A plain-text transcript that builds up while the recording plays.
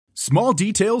Small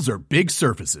details are big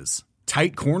surfaces.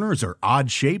 Tight corners are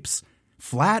odd shapes.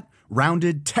 Flat,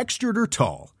 rounded, textured, or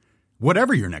tall.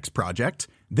 Whatever your next project,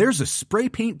 there's a spray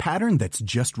paint pattern that's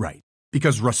just right.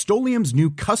 Because Rust-Oleum's new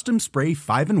Custom Spray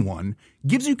 5-in-1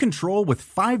 gives you control with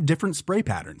 5 different spray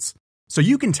patterns. So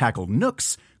you can tackle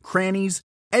nooks, crannies,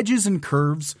 edges, and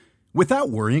curves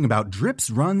without worrying about drips,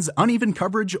 runs, uneven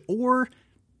coverage, or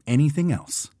anything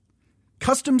else.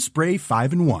 Custom Spray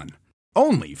 5-in-1.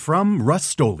 Only from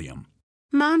Rust-Oleum.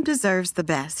 Mom deserves the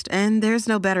best, and there's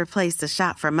no better place to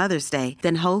shop for Mother's Day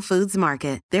than Whole Foods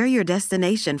Market. They're your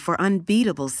destination for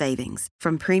unbeatable savings,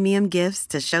 from premium gifts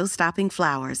to show-stopping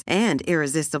flowers and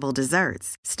irresistible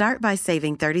desserts. Start by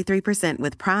saving 33%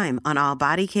 with Prime on all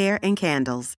body care and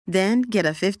candles. Then get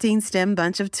a 15-stem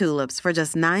bunch of tulips for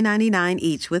just $9.99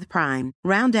 each with Prime.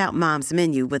 Round out Mom's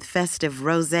menu with festive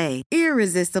rosé,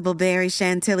 irresistible berry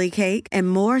chantilly cake, and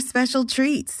more special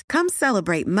treats. Come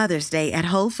celebrate Mother's Day at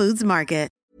Whole Foods Market.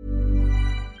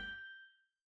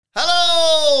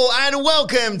 Hello and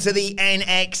welcome to the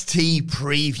NXT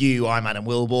preview. I'm Adam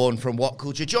Wilborn from What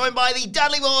Culture, joined by the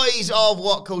Dudley Boys of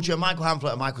What Culture, Michael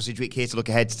Hamflett and Michael Sidgwick, here to look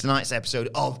ahead to tonight's episode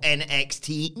of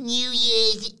NXT New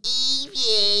Year's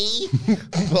Eve.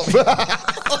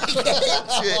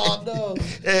 Oh no,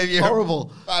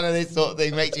 horrible. Fan of this sort of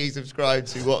thing, make sure you subscribe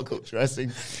to What Culture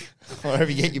Wrestling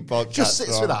wherever you get your podcast. Just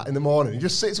sits with that in the morning. He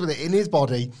just sits with it in his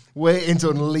body, waiting to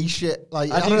unleash it.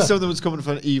 Like I knew something was coming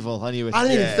for evil. I knew it. I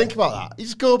didn't even think about that. You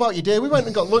just go about your day. We went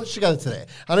and got lunch together today,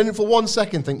 and I didn't for 1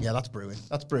 second think, yeah, that's brewing.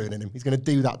 That's brewing in him. He's going to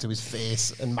do that to his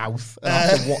face and mouth, and I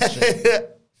have to watch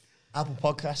it. Apple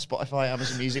Podcasts, Spotify,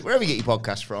 Amazon Music, wherever you get your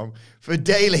podcasts from, for a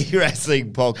daily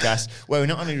wrestling podcast where we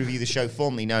not only review the show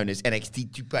formerly known as NXT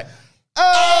 2.0.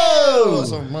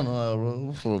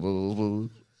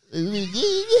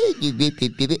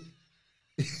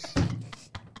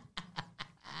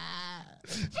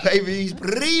 Pay-per-views,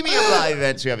 premium live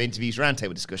events. We have interviews,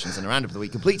 roundtable discussions, and a roundup of the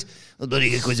week complete. The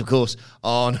bloody quiz, of course,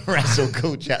 on Wrestle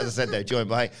Culture. As I said, though, joined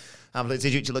by Hamlet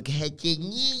Sidgwick to look ahead to New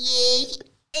Year's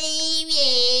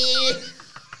Eve.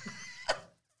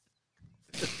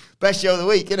 Best show of the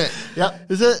week, isn't it? Yeah,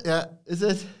 is it? Yeah, is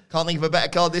it? Can't think of a better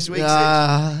card this week.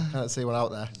 Can't see one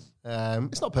out there.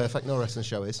 It's not perfect. No wrestling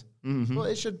show is, but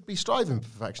it should be striving for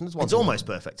perfection. It's almost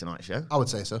perfect tonight's show. I would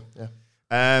say so.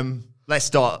 Yeah. Let's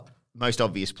start. Most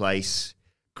obvious place: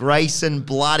 Grayson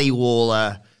Bloody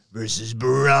Waller versus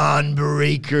Braun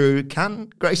Breaker.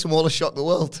 Can Grayson Waller shock the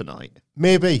world tonight?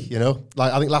 Maybe,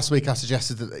 I think last week I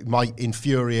suggested that it might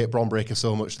infuriate Braun Breaker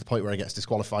so much to the point where he gets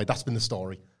disqualified. That's been the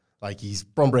story.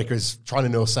 Braun Breaker is trying to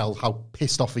no-sell how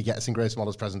pissed off he gets in Grayson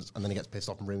Waller's presence, and then he gets pissed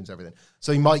off and ruins everything.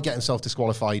 So he might get himself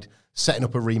disqualified, setting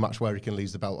up a rematch where he can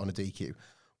lose the belt on a DQ.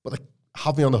 But they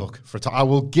have me on the hook for a time. I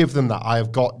will give them that. I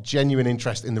have got genuine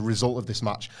interest in the result of this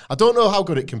match. I don't know how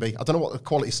good it can be. I don't know what the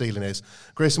quality ceiling is.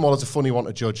 Grayson Waller's a funny one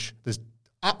to judge. There's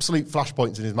absolute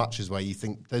flashpoints in his matches where you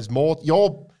think there's more.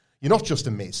 You're not just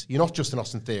a Miz. You're not just an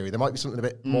Austin Theory. There might be something a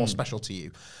bit more special to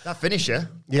you. That finisher,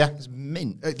 yeah, is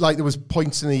mint. There was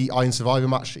points in the Iron Survivor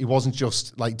match. He wasn't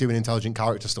just doing intelligent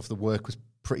character stuff. The work was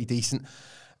pretty decent.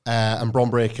 And Braun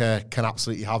Breaker can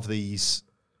absolutely have these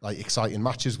exciting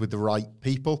matches with the right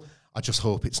people. I just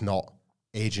hope it's not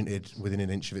agented within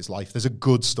an inch of its life. There's a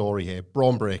good story here.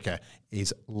 Braun Breaker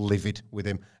is livid with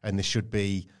him, and this should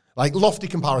be lofty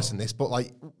comparison. This, but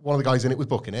one of the guys in it was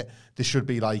booking it. This should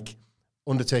be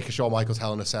Undertaker, Shawn Michaels,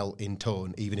 Hell in a Cell in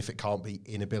tone, even if it can't be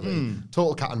in ability.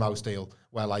 Total cat and mouse deal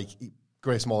where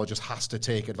Grayson Waller just has to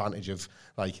take advantage of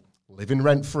living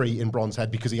rent free in Braun's head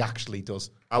because he actually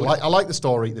does. I like the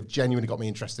story. They've genuinely got me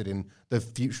interested in the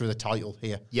future of the title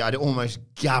here. Yeah, I'd almost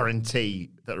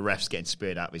guarantee that the ref's getting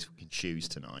speared out of his fucking shoes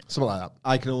tonight. Something like that.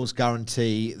 I can almost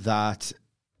guarantee that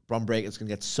Braun Breaker's going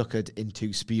to get suckered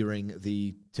into spearing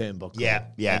the turnbuckle. Yeah.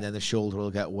 And then the shoulder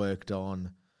will get worked on.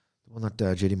 The one that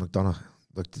JD McDonough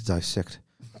looked to dissect.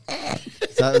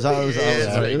 It was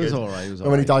all right. And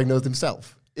when he diagnosed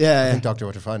himself? Yeah. I think Dr.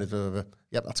 Waterfine is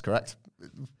yep, that's correct.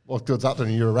 What good's that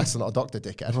done? You're a wrestler, not a doctor,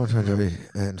 dickhead. I'm trying to be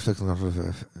inflicting a lot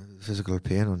of physical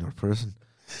pain on your person.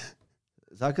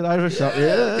 Is that good Irish? Yeah.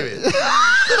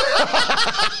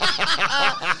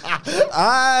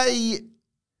 I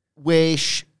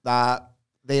wish that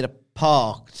they'd have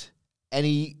parked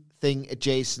anything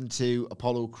adjacent to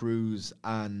Apollo Crews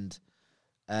and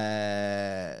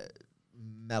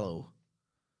Mello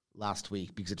last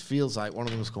week, because it feels like one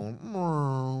of them was going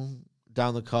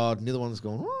down the card and the other one's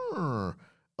going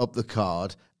up the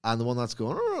card, and the one that's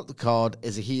going up the card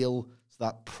is a heel, so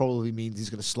that probably means he's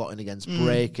going to slot in against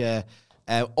Breaker.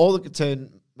 Or they could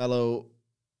turn Mello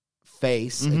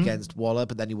face against Waller,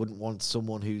 but then you wouldn't want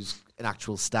someone who's an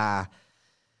actual star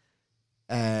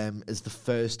as the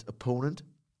first opponent.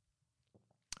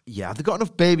 Yeah, they've got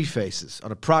enough baby faces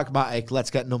on a pragmatic,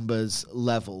 let's get numbers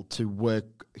level to work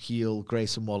heel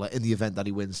Grayson Waller in the event that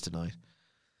he wins tonight.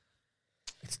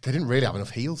 They didn't really have enough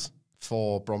heels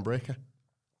for Bron Breakker.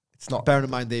 It's not. Bearing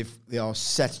in mind they are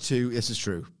set to, this is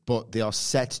true, but they are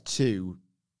set to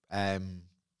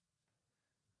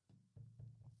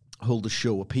hold a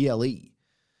show, a PLE,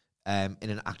 in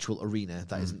an actual arena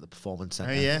that isn't the Performance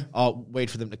Centre. Oh, yeah. Or wait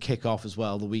for them to kick off as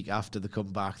well the week after they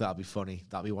come back. That'll be funny.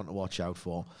 That'll be one to watch out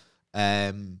for.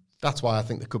 That's why I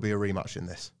think there could be a rematch in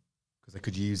this, because they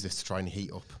could use this to try and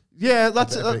heat up. Yeah,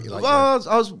 that's A bit like I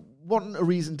was wanting a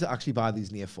reason to actually buy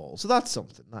these near falls. So that's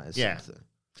something. That is something.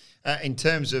 In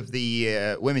terms of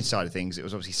the women's side of things, it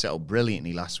was obviously settled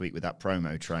brilliantly last week with that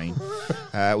promo train.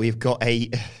 We've got a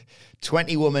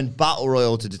 20-woman battle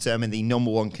royal to determine the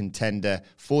number one contender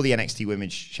for the NXT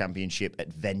Women's Championship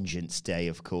at Vengeance Day,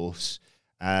 of course.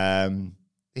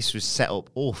 This was set up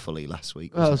awfully last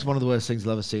week. Well, it's one of the worst things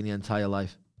I've ever seen in your entire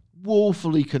life.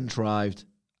 Woefully contrived.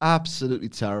 Absolutely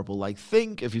terrible. Like,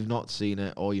 think, if you've not seen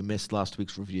it or you missed last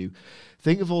week's review,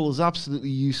 think of all those absolutely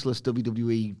useless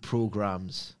WWE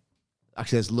programs.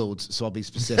 Actually, there's loads, so I'll be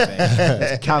specific.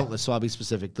 There's countless, so I'll be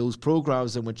specific. Those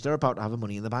programs in which they're about to have a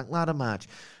Money in the Bank ladder match.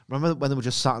 Remember when they were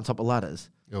just sat on top of ladders?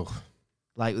 Oh.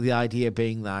 Like, the idea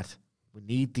being that we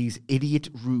need these idiot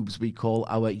rubes we call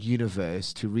our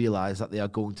universe to realise that they are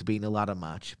going to be in a ladder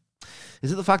match.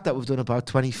 Is it the fact that we've done about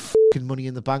 20 fucking Money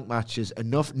in the Bank matches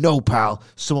enough? No, pal.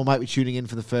 Someone might be tuning in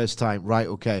for the first time. Right,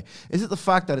 okay. Is it the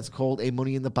fact that it's called a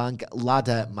Money in the Bank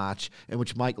ladder match in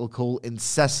which Michael Cole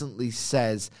incessantly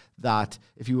says that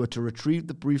if you were to retrieve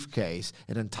the briefcase,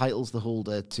 it entitles the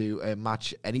holder to a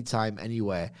match anytime,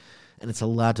 anywhere, and it's a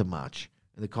ladder match,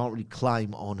 and they can't really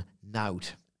climb on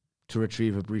Nout to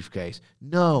retrieve a briefcase?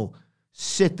 No.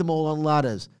 Sit them all on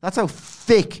ladders. That's how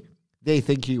thick they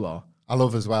think you are. I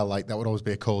love as well, like, that would always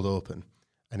be a cold open.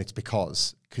 And it's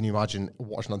because, can you imagine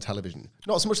watching on television?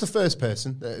 Not so much the first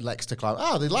person that elects to climb.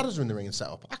 The ladders are in the ring and set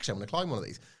up. Actually, I'm going to climb one of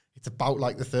these. It's about,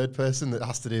 like, the third person that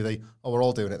has to do we're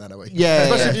all doing it then, are we? Yeah.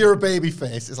 Especially if you're a baby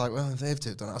face. It's like, well, if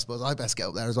they've done it, I suppose I best get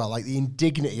up there as well. Like, the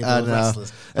indignity of those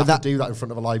wrestlers. And to do that in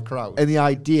front of a live crowd. And the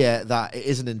idea that it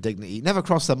is an indignity never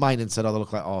crossed their mind and said, oh, they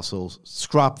look like arseholes.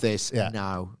 Scrap this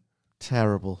now.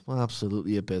 Terrible.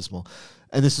 Absolutely abysmal.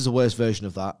 And this is a worse version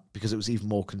of that because it was even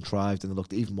more contrived and it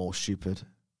looked even more stupid.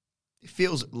 It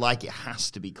feels like it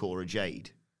has to be Cora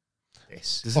Jade.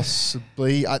 This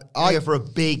Possibly. I go for a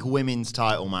big women's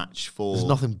title match for. There's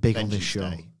nothing big on this Vengeance show.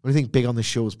 Day. What do you think big on this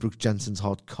show is Brooke Jensen's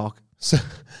hot cock? So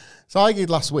I argued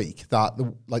last week that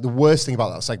the worst thing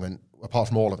about that segment, apart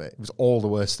from all of it, it was all the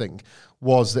worst thing,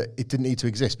 was that it didn't need to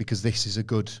exist because this is a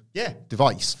good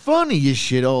device. Funny you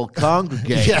should all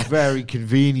congregate very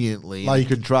conveniently in a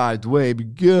contrived way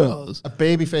because a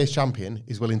babyface champion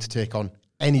is willing to take on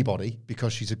anybody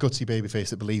because she's a gutsy babyface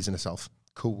that believes in herself.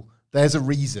 Cool. There's a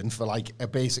reason for like a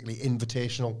basically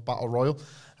invitational battle royal.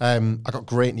 I got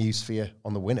great news for you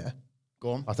on the winner.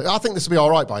 Go on. I think this will be all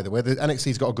right, by the way. The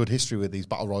NXT's got a good history with these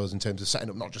battle royals in terms of setting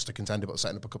up not just a contender, but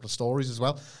setting up a couple of stories as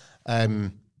well.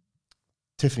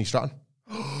 Tiffany Stratton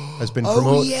has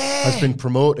been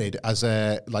promoted as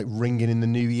a like ringing in the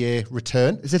New Year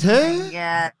return. Is it her?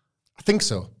 Yeah. I think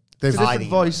so. It's a different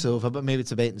voiceover, but maybe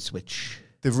it's a bait and switch.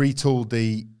 They've retooled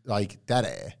the like dead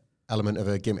air element of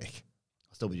her gimmick.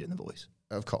 I'll still be doing the voice,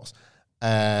 of course.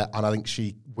 And I think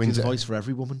she wins She's a voice for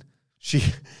every woman.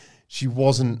 She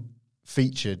wasn't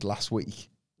featured last week.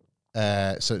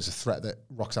 So it's a threat that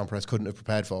Roxanne Perez couldn't have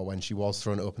prepared for when she was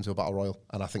throwing it up into a battle royal.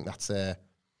 And I think that's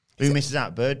who misses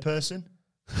out? Bird person?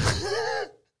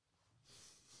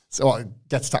 So what,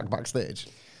 gets attacked backstage.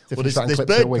 Well, there's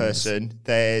Bird person,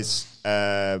 there's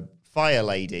Fire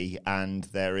Lady, and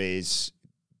there is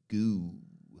Goo.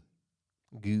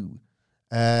 Is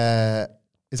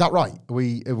that right?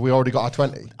 Have we already got our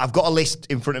 20? I've got a list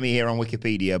in front of me here on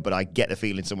Wikipedia, but I get the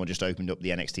feeling someone just opened up the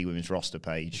NXT Women's roster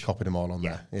page. Copied them all on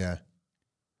there. Yeah.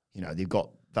 You know, they've got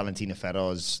Valentina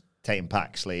Feroz, Tatum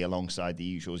Paxley, alongside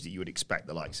the usuals that you would expect,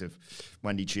 the likes of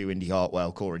Wendy Chu, Indy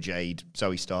Hartwell, Cora Jade,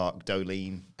 Zoe Stark,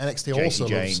 Dolene. NXT JC also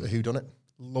Jane. loves a whodunit.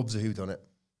 Loves a whodunit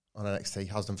on NXT.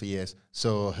 Has done for years.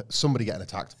 So somebody getting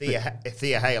attacked.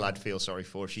 Thea Hale, I'd feel sorry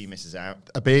for if she misses out.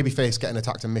 A babyface getting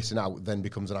attacked and missing out then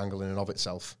becomes an angle in and of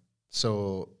itself.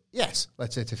 So, yes,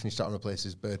 let's say Tiffany Stratton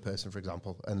replaces Bird Person, for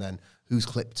example, and then who's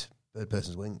clipped Bird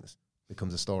Person's wings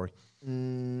becomes a story.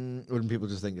 Wouldn't people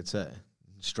just think it's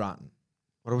Stratton?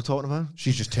 What are we talking about?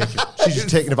 She's just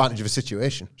taking advantage of a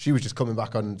situation. She was just coming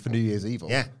back on for New Year's Eve.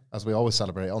 Yeah. As we always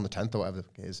celebrate on the 10th or whatever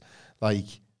it is. Like,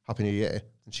 Happy New Year.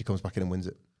 And she comes back in and wins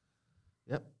it.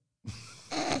 Yep.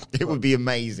 It would be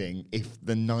amazing if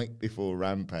the night before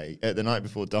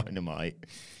Dynamite,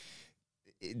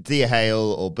 Thea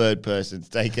Hale or Bird Person's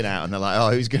taken out and they're like,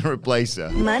 oh, who's going to replace her?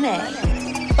 Money.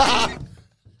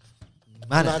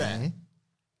 Money.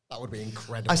 That would be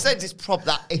incredible. I said just prop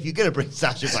that. If you're going to bring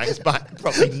Sasha Banks back,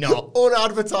 probably not.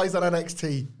 Unadvertised on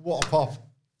NXT. What a pop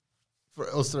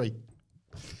for us three.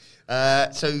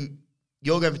 So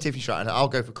you're going for Tiffany Stratton. I'll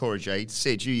go for Cora Jade.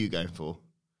 Sid, who are you going for?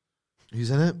 Who's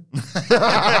in it?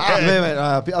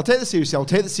 wait, I'll take this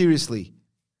seriously.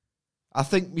 I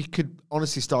think we could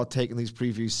honestly start taking these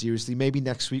previews seriously. Maybe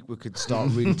next week we could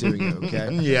start really doing it,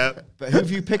 okay? Yeah. But who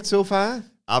have you picked so far?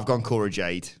 I've gone Cora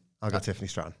Jade. I'll go Tiffany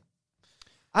Stratton.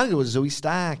 I'm going to go with Zoe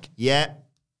Stark. Yeah,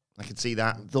 I can see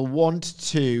that. They'll want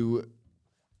to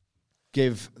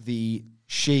give the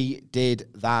She Did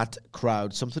That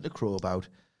crowd something to crow about.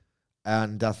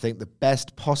 And I think the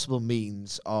best possible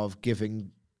means of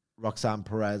giving Roxanne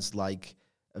Perez like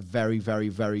a very, very,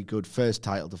 very good first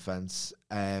title defense,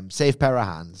 safe pair of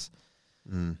hands.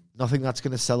 Nothing that's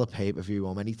going to sell a pay-per-view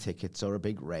or many tickets or a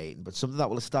big rating, but something that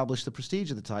will establish the prestige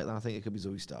of the title, and I think it could be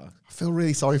Zoe Stark. I feel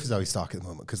really sorry for Zoe Stark at the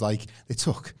moment because, like, they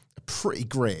took a pretty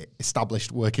great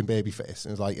established working babyface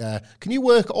and it was like, can you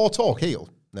work or talk heel?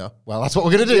 No. Well, that's what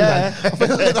we're going to do then. I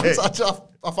feel like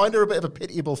I find her a bit of a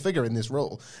pitiable figure in this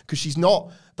role because she's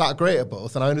not that great at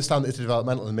both, and I understand that it's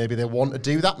developmental and maybe they want to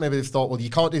do that. Maybe they've thought, well, you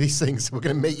can't do these things, so we're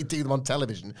going to make you do them on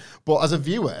television. But as a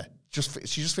viewer,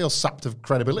 she just feels sapped of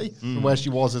credibility from where she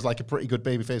was as like a pretty good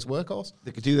babyface workhorse.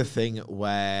 They could do the thing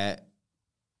where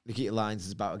Nikita Lyons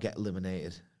is about to get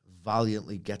eliminated,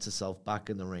 valiantly gets herself back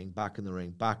in the ring,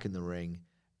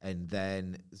 and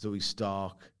then Zoe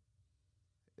Stark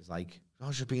is like,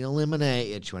 oh, she's been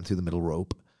eliminated. She went through the middle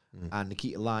rope. And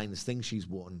Nikita Lyons thinks she's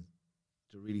won.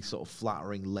 It's a really sort of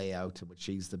flattering layout in which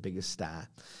she's the biggest star.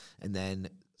 And then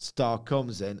Stark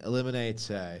comes in, eliminates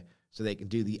her, so they can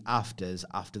do the afters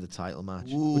after the title match.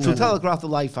 Which will telegraph the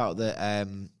life out of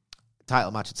the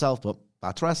title match itself, but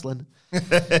that's wrestling. That's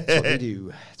what they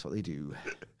do. That's what they do.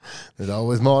 There's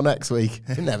always more next week.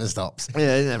 It never stops.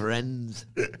 Yeah, it never ends.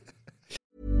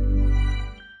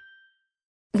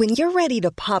 When you're ready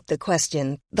to pop the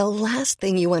question, the last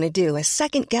thing you want to do is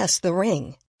second-guess the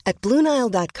ring. At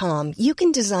BlueNile.com, you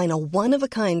can design a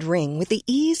one-of-a-kind ring with the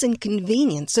ease and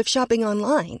convenience of shopping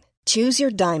online. Choose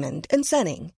your diamond and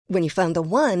setting. When you find the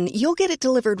one, you'll get it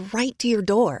delivered right to your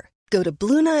door. Go to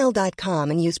BlueNile.com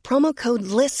and use promo code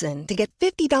LISTEN to get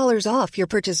 $50 off your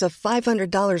purchase of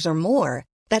 $500 or more.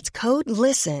 That's code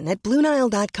LISTEN at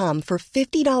BlueNile.com for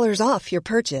 $50 off your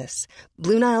purchase.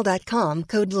 BlueNile.com,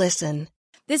 code LISTEN.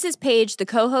 This is Paige, the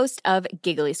co-host of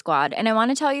Giggly Squad, and I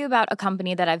want to tell you about a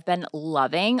company that I've been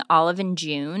loving, Olive &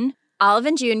 June.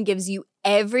 Olive & June gives you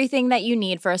everything that you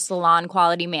need for a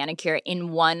salon-quality manicure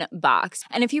in one box.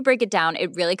 And if you break it down,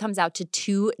 it really comes out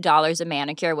to $2 a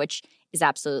manicure, which is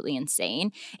absolutely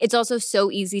insane. It's also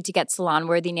so easy to get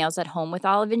salon-worthy nails at home with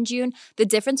Olive & June. The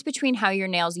difference between how your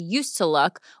nails used to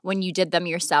look when you did them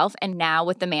yourself and now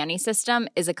with the Mani system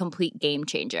is a complete game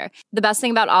changer. The best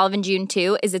thing about Olive & June,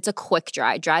 too, is it's a quick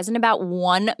dry. Dries in about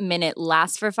 1 minute,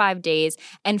 lasts for 5 days,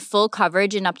 and full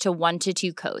coverage in up to 1 to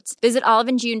 2 coats. Visit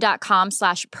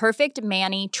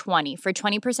oliveandjune.com/perfectmani20 for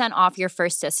 20% off your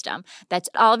first system. That's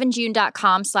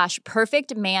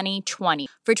oliveandjune.com/perfectmani20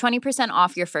 for 20%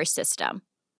 off your first system.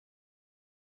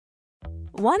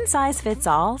 One size fits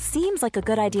all seems like a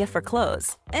good idea for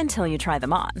clothes until you try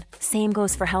them on. Same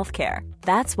goes for healthcare.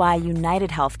 That's why United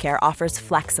Healthcare offers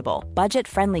flexible,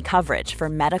 budget-friendly coverage for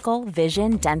medical,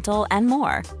 vision, dental, and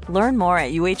more. Learn more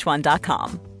at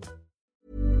uh1.com.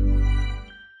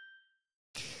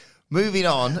 Moving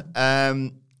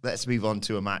on, let's move on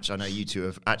to a match I know you two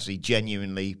have actually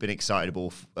genuinely been excited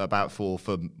about for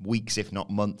weeks, if not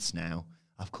months now.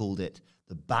 I've called it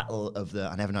the Battle of the,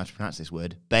 I never know how to pronounce this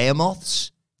word,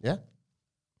 Behemoths? Yeah.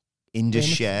 Indus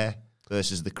Sher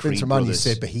versus the Creed Vince McMahon, you brothers.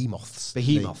 said behemoths.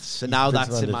 Behemoths. So now Vince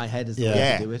that's in McMahon my head as the yeah.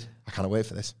 way to do it. I cannot wait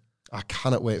for this.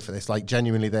 Like,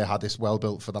 genuinely, they had this well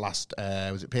built for the last,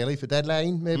 was it PLE for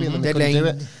Deadline, maybe? And then they couldn't do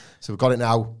it. So we've got it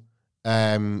now.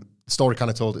 The story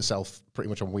kind of told itself pretty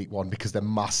much on week one because they're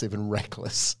massive and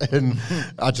reckless. And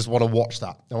I just want to watch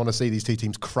that. I want to see these two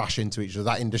teams crash into each other.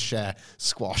 That Indus Sher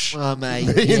squash. Oh,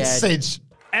 mate. Me and Sidge.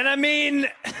 And I mean,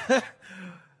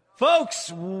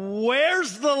 folks,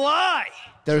 where's the lie?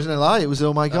 There isn't a lie. It was,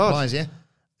 oh my God. Applies, yeah.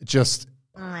 Just.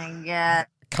 Oh my God.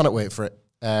 Cannot wait for it.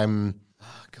 Oh,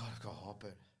 God, I've got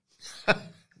heartburn.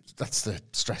 That's the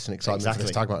stress and excitement for this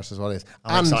Exactly. tag match as well.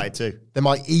 I'm excited too. There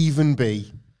might even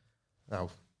be,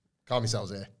 now, calm yourselves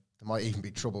here, there might even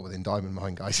be trouble within Diamond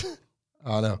Mine, guys.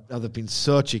 I know. Oh, they've been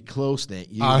such a close-knit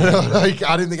unit. I know. Like,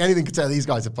 I didn't think anything could tear these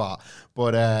guys apart.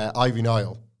 But Ivy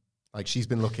Nile, like, she's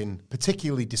been looking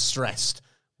particularly distressed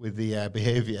with the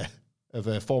behaviour of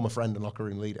a former friend and locker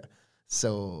room leader.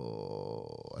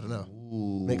 So, I don't know.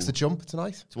 Makes the jump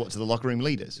tonight. So what, to the locker room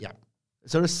leaders? Yeah.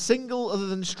 Is there a single, other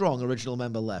than Strong, original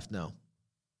member left? No.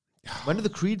 When did the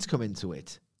Creeds come into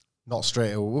it? Not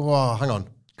straight away. Whoa, hang on.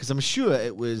 Because I'm sure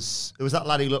it was... There was that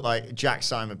lad who looked like Jack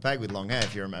Simon Pegg with long hair,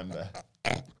 if you remember.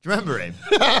 Do you remember him?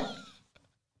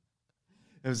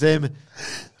 It was him.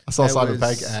 I saw It Simon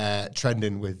was- Pegg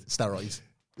trending with steroids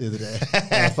the other day.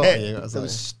 And I thought of you. I was There like,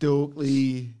 was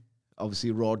Stokely,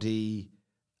 obviously Roddy,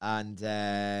 and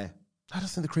I don't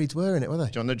think the Creeds were in it, were they?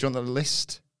 Do you want the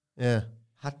list? Yeah.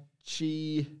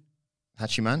 Hachi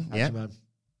Hachiman, yeah. Man.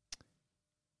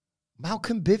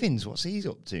 Malcolm Bivens, what's he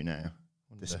up to now?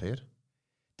 Disappeared.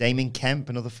 Damien Kemp,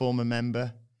 another former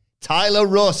member. Tyler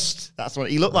Rust. That's what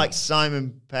he looked like.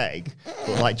 Simon Pegg,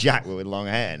 but like Jack, but with long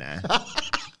hair now.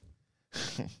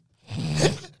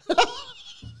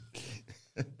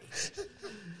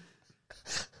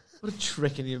 What a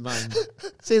trick in your mind.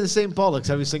 Say the same bollocks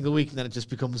every single week and then it just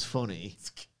becomes funny.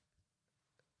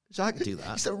 So I could do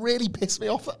that. Used to really piss me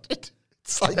off. That did.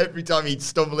 It's like Every time he'd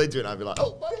stumble into it, I'd be like,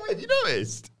 "Oh, by the way, have you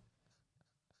noticed?"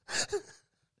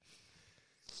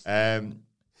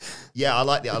 Yeah, I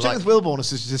like the. I The like. with Will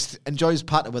bonus is just enjoy his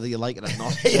pattern whether you like it or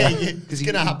not. Yeah, it's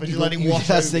gonna happen. Just let him wash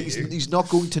That's over the thing, you. he's not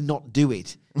going to not do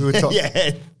it. we were,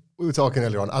 Yeah, we were talking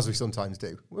earlier on, as we sometimes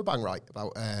do. We were bang right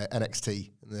about NXT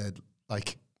and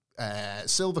the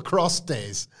Silver Cross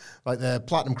days, like the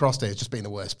Platinum Cross days, just being the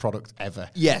worst product ever.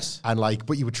 Yes. And like,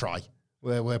 but you would try.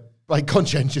 We're like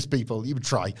conscientious people. You would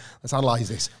try. Let's analyze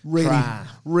this.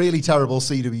 Really terrible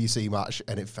CWC match,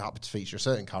 and it happened to feature a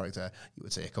certain character. You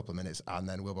would say a couple of minutes, and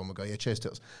then Wilburn would go, "Yeah, cheers to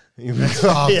us." And you'd be like,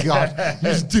 oh God, you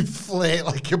just deflate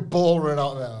like a ball running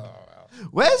out there. Oh,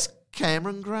 Where's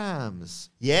Cameron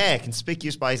Grimes? yeah,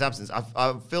 conspicuous by his absence.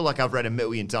 I feel like I've read a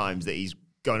million times that he's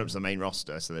going up to the main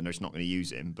roster, so they're just not going to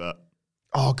use him. But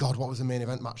oh God, what was the main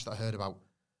event match that I heard about?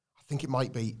 I think it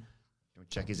might be.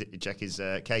 check his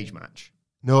cage match.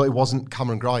 No, it wasn't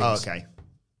Cameron Grimes. Oh, okay.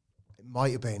 It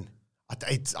might have been. I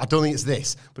don't think it's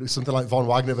this, but it was something like Von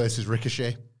Wagner versus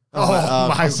Ricochet. Oh,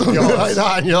 my Something God. like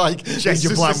that, and you're like, Change it's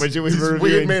your just plan this- when you were this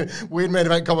reviewing. weird main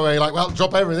event come away. Like, well,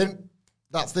 drop everything.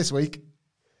 That's this week.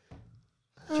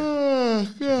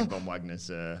 Von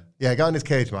Wagner's. Yeah, go in his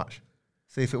cage match.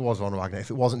 See if it was Von Wagner. If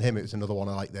it wasn't him, it was another one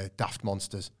of like the Daft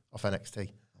Monsters off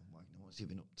NXT. What's he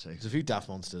been up to? There's a few daft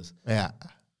monsters. Yeah,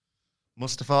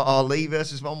 Mustafa Ali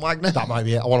versus Von Wagner. that might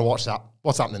be it. I want to watch that.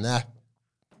 What's happening there?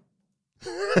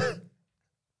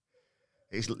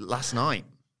 It's last night.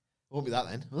 Won't be that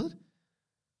then, will it?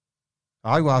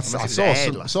 I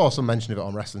it saw some mention of it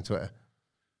on wrestling Twitter.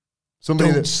 Somebody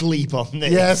Don't that, sleep on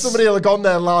this. yeah, somebody will have gone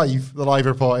there live. The live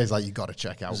report is like, you got to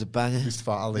check out. It was a banger.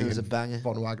 Mustafa Ali It was a and banger.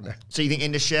 Von Wagner. So you think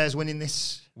Indus Share's winning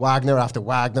this? Wagner after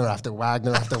Wagner after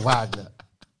Wagner after Wagner.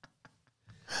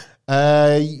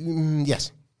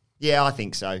 Yes. Yeah, I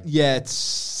think so. Yeah, it's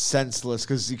senseless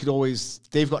because you could always...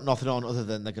 They've got nothing on other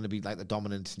than they're going to be like the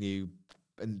dominant new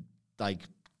and like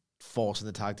force in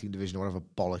the tag team division or whatever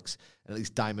bollocks. And at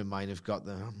least Diamond Mine have got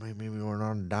the... Oh, maybe we're not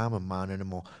on Diamond Mine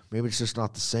anymore. Maybe it's just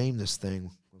not the same, this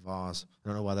thing with ours. I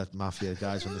don't know why that Mafia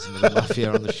guys when listen to the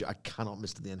Mafia on the show. I cannot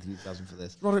miss to the end of 2000 for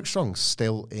this. Roderick Strong's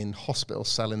still in hospital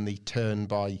selling the turn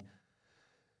by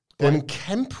Damon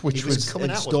Kemp, which He was was coming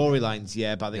In out, wasn't storylines,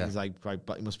 yeah, but I think Yeah. he's like,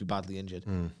 but he must be badly injured.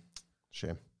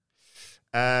 shame.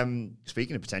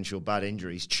 Speaking of potential bad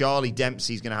injuries, Charlie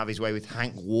Dempsey's going to have his way with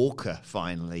Hank Walker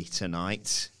finally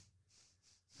tonight.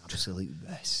 Absolute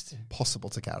best. Impossible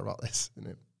to care about this,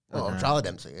 isn't it? Oh, Charlie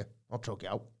Dempsey here. I'll choke you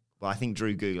out. Well, I think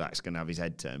Drew Gulak's going to have his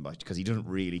head turned by because he doesn't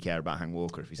really care about Hank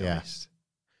Walker, if he's Yeah. honest.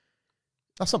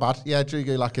 That's not bad. Yeah, Drew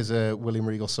Gulak is a William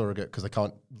Regal surrogate because they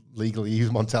can't legally use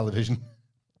him on television.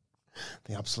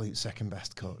 The absolute second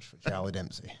best coach for Charlie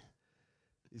Dempsey.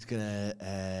 He's gonna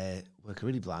work a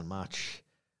really bland match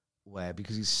where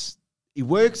because he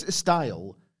works a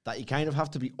style that you kind of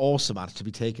have to be awesome at to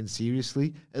be taken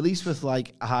seriously. At least with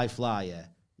like a high flyer,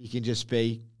 you can just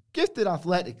be gifted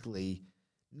athletically,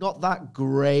 not that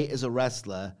great as a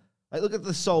wrestler. Like look at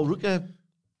the Sol Ruka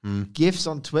gifs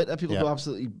on Twitter. People Yeah. go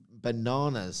absolutely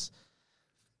bananas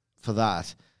for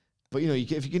that. But you know, if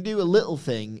you can do a little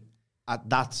thing at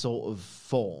that sort of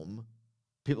form,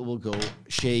 people will go,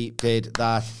 she did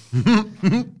that.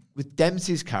 With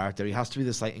Dempsey's character, he has to be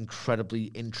this like incredibly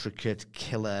intricate,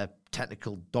 killer,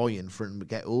 technical doyen for him to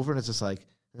get over, and it's just like,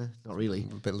 not really.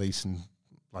 A bit loose and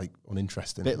like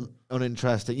uninteresting. Bit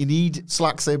uninteresting. You need,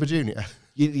 Slack Sabre Jr.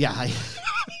 you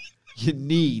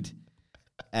need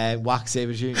Wax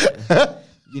Saber Jr.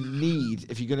 You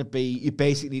need, if you're going to be, you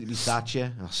basically need to be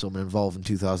Thatcher. Oh, someone involved in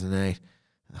 2008.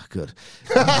 Oh, good.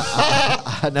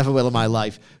 I never will in my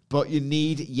life. But you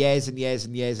need years and years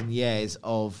and years and years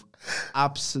of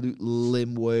absolute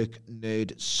limb work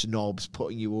nerd snobs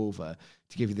putting you over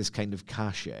to give you this kind of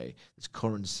cachet, this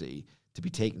currency, to be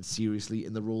taken seriously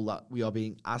in the role that we are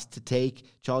being asked to take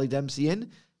Charlie Dempsey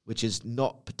in, which is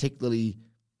not particularly,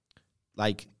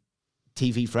 like,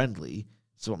 TV friendly.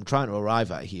 So what I'm trying to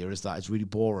arrive at here is that it's really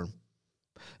boring.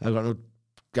 I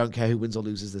don't care who wins or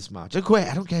loses this match. I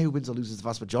don't care who wins or loses the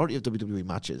vast majority of WWE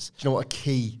matches. Do you know what a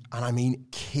key, and I mean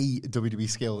key WWE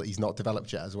skill that he's not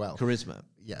developed yet as well? Charisma.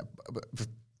 Yeah, but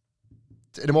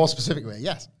in a more specific way,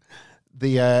 yes.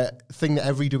 The thing that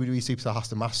every WWE superstar has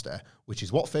to master, which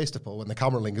is what face to pull when the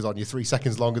camera lingers on you 3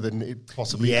 seconds longer than it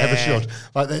possibly ever should.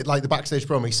 Like the backstage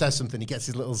promo, he says something, he gets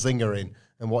his little zinger in,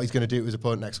 and what he's going to do to his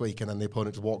opponent next week, and then the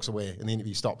opponent just walks away, and the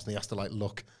interview stops, and he has to like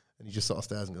look, and he just sort of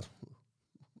stares and goes,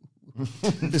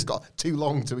 just got too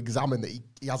long to examine that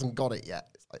he hasn't got it yet.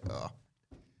 It's like, oh.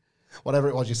 Whatever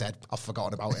it was you said, I've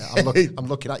forgotten about it. I'm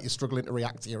looking at you struggling to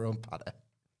react to your own patter.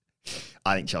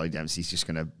 I think Charlie Dempsey's just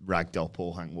going to ragdoll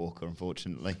Paul Hank Walker,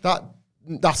 unfortunately.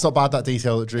 That's not bad, that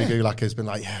detail that Drew Gulak has been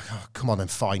like, yeah, come on then,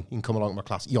 fine. You can come along with my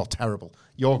class. You're terrible.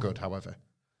 You're good, however.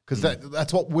 Because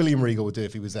that's what William Regal would do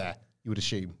if he was there, you would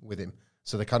assume, with him.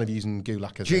 So they're kind of using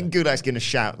Gulak as Do you think Gulak's going to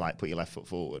shout, like, put your left foot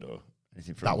forward or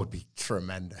anything from that? Would be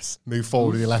tremendous. Move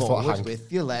forward with your left foot, Hank.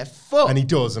 With your left foot. And he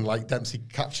does, and like Dempsey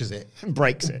catches it. And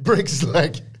breaks it. Breaks his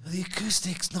leg. The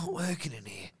acoustic's not working in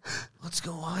here. What's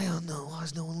going on? Why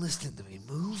is no one listening to me?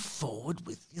 Move forward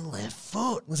with your left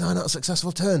foot. Was I not a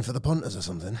successful turn for the punters or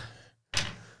something?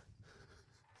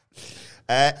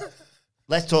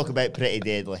 Let's talk about Pretty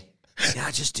Deadly. Yeah,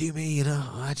 I just do me,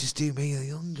 I just do me, the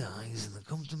young guys, and they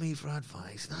come to me for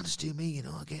advice. And I just do me,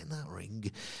 I get in that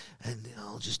ring, and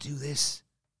I'll just do this.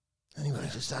 Anyway,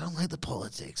 I don't like the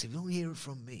politics. If you don't hear it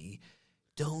from me,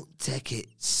 don't take it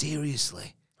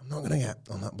seriously. I'm not going to get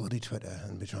on that bloody Twitter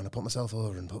and be trying to put myself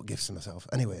over and put gifts to myself.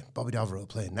 Anyway, Bobby Davro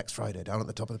playing next Friday down at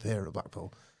the top of the pier at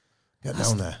Blackpool. Get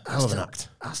down there. Hell of an act.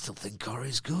 I still think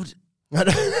Corey's good.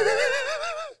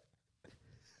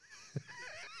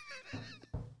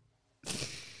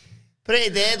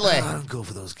 Pretty Deadly. I don't go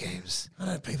for those games. I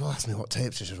know people ask me what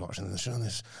tapes I should watch, and they're showing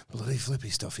this bloody flippy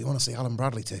stuff. You want to see Alan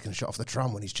Bradley taking a shot off the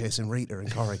tram when he's chasing Rita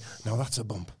and Corey. Now that's a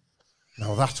bump.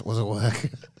 Now that was a work.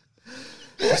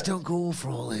 Just don't go for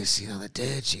all this, the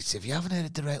dirt sheets. If you haven't heard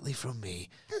it directly from me,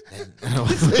 then...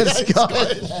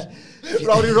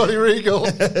 Roddy Regal.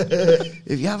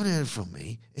 If you haven't heard it from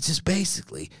me, it's just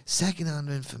basically second-hand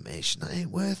information. That ain't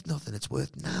worth nothing. It's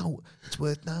worth now.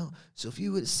 So if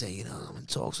you were to say, I'm in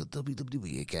talks with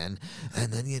WWE again,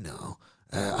 and then,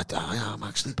 I'm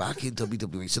actually back in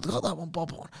WWE. So they got that one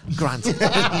bob on. Granted, they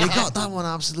got that one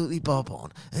absolutely bob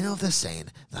on. And if they're saying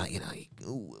that,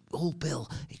 old Bill,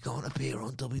 he can't appear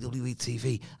on WWE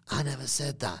TV. I never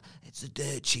said that. It's the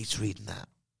dirt sheets reading that.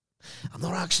 I'm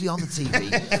not actually on the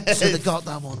TV. So they got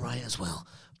that one right as well.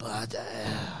 But,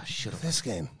 shut up. This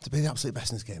game, to be the absolute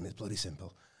best in this game, is bloody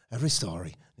simple. Every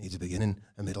story needs a beginning,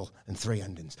 a middle, and 3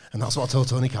 endings. And that's what I told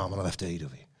Tony Khan when I left AEW.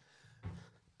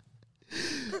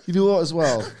 You know what, as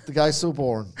well? The guy's so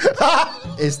boring.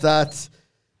 Is that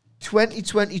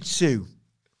 2022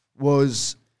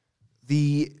 was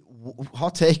the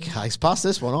hot take, guys. Pass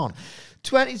this one on.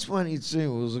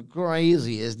 2022 was the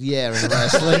craziest year in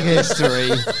wrestling history.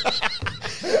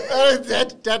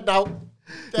 Dead now.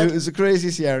 Dead. It was the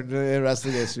craziest year in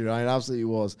wrestling history, right? It absolutely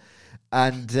was.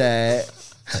 And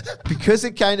because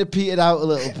it kind of petered out a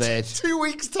little bit. 2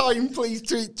 weeks' time, please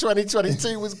tweet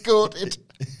 2022 was gutted.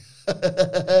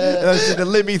 The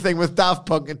Limmy thing with Daft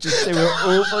Punk and just do it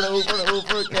over and over and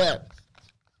over again.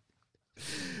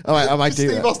 All right, I might do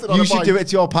it. You should do it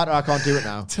to your partner. I can't do it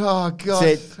now. Oh, God.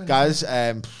 Say, guys,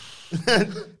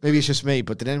 maybe it's just me,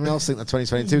 but did anyone else think that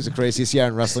 2022 is the craziest year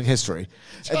in wrestling history?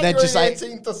 And then just like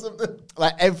 18th or something.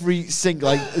 Like every single,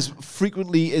 like as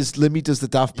frequently as Limmy does the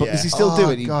Daft Punk, does he still do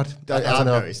it? God, I've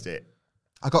noticed it.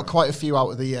 I got quite a few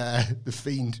out of the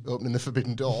Fiend opening the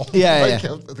Forbidden Door. Yeah.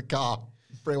 Out of the car.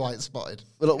 Bray Wyatt spotted.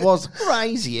 Well, it was the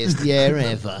craziest year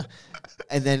ever.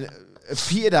 And then it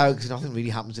petered out because nothing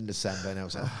really happens in December. And I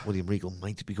was like, William Regal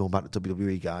might be going back to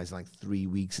WWE, guys. Like 3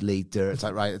 weeks later, it's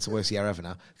like, right, it's the worst year ever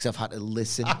now. Because I've had to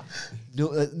listen.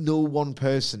 No one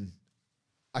person.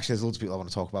 Actually, there's loads of people I want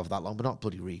to talk about for that long, but not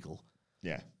bloody Regal.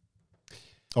 Yeah.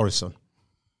 Or his son.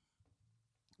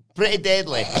 Pretty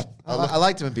Deadly. I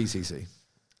liked him in BCC.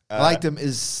 I liked him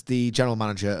as the general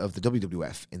manager of the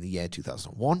WWF in the year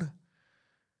 2001.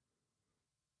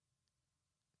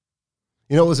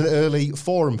 You know, it was an early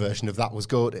forum version of that was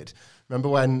goated. Remember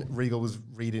when Regal was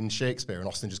reading Shakespeare and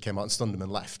Austin just came out and stunned him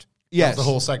and left? Yes. That was the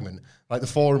whole segment. Like, the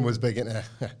forum was big into,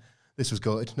 this was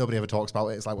goated. Nobody ever talks about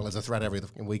it. It's like, well, there's a thread every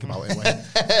week about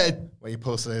it where you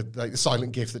post the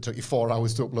silent GIF that took you 4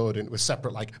 hours to upload into a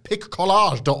separate, like,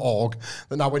 pickcollage.org,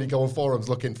 that now when you go on forums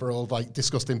looking for old, like,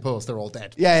 disgusting posts, they're all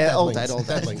dead. Yeah, all dead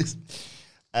links.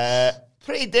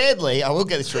 Pretty Deadly, I will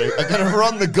get this through, are going to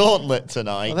run the gauntlet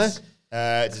tonight.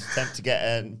 To attempt to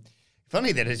get if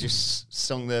only they'd have just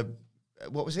sung the,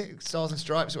 what was it? Stars and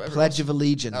Stripes or whatever. Pledge of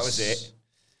Allegiance. That was it.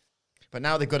 But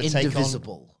now they've got to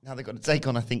Indivisible. take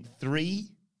on, I think, 3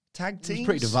 tag teams. It's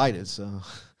pretty divided, so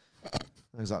not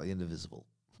exactly indivisible.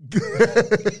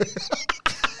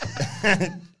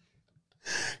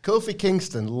 Kofi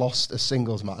Kingston lost a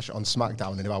singles match on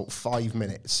SmackDown in about 5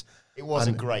 minutes. It was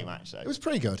a great match, though. It was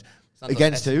pretty good.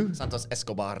 Against who? Santos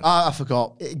Escobar. I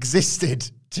forgot. It existed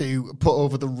to put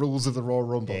over the rules of the Royal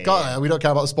Rumble. We don't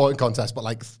care about the sporting contest, but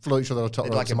like float each other on top.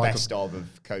 Like a best of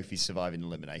Kofi's surviving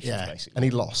eliminations, basically. And he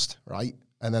lost, right?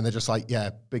 And then they're just like, yeah,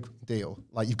 big deal.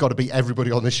 Like, you've got to beat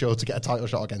everybody on this show to get a title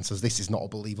shot against us. This is not a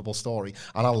believable story.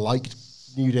 And I liked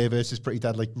New Day versus Pretty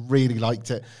Deadly. Really liked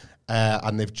it.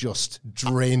 And they've just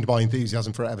drained my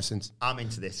enthusiasm for it ever since. I'm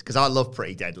into this because I love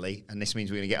Pretty Deadly, and this means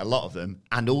we're going to get a lot of them.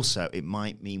 And also, it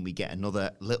might mean we get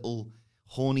another little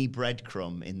horny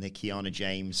breadcrumb in the Kiana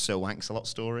James So Wanks-A-Lot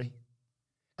story.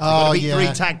 Oh, beat yeah. 3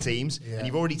 tag teams, and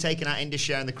you've already taken out Indus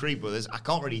and the Creed Brothers. I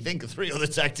can't really think of 3 other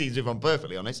tag teams, if I'm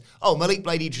perfectly honest. Oh, Malik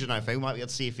Blade Idris, we might be able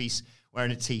to see if he's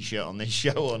wearing a T-shirt on this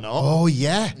show or not. Oh,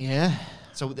 yeah. Yeah.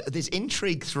 So there's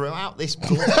intrigue throughout this.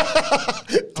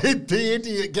 Did the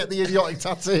idiot get the idiotic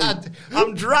tattoo?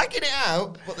 I'm dragging it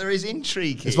out, but there is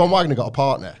intrigue here. Has Von Wagner got a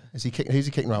partner? Who's he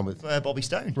kicking around with? Bobby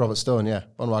Stone. Robert Stone, yeah.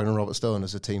 Von Wagner and Robert Stone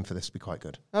as a team for this would be quite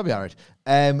good. That'll be all right.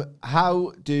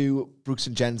 How do Brooks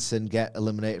and Jensen get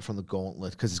eliminated from the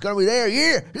gauntlet? Because it's going to be their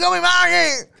year. It's going to be my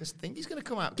year. Because I think he's going to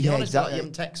come out. Yeah, Kiana's exactly. like, you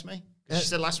haven't text me. She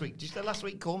said last week. Did you say last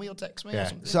week, call me or text me or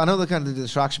something? So I know they're kind of the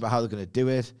distraction about how they're going to do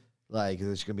it. Like,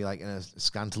 is she going to be like in a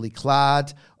scantily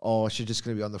clad, or is she just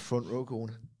going to be on the front row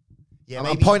going? Yeah,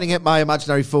 I'm pointing at my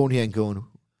imaginary phone here and going,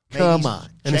 come on.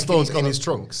 And his phone's in his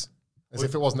trunks, as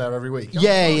if it wasn't there every week.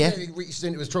 Yeah. He reaches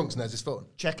into his trunks and there's his phone.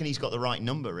 Checking he's got the right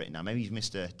number written now. Maybe he's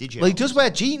missed a digit. Well, he does wear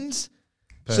jeans.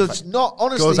 Perfect. So it's not,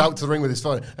 honestly. Goes out to the ring with his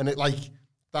phone, and it like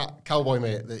that cowboy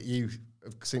mate that you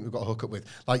seem to have got a hookup with,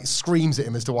 like screams at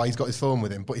him as to why he's got his phone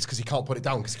with him, but it's because he can't put it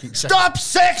down because he keeps Stop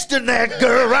sexting that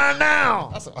girl right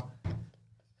now. That's what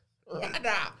Right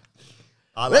now.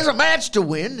 There's a match to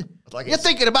win. You're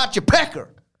thinking about your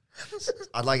pecker.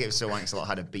 I'd like it if Sir Wanks-A-Lot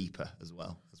had a beeper as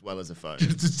well as a phone.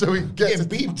 so he gets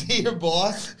beeped here,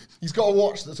 boss. He's got a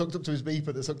watch that's hooked up to his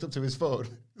beeper that's hooked up to his phone.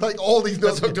 Like all these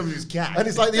That's hooked up to his cat. And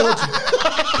it's like the old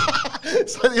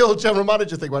it's like the old general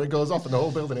manager thing where it goes off and the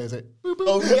whole building hears it. Boop, boop,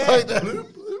 Oh, yeah. like that.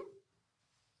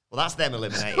 Well, that's them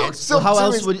eliminated. Well, how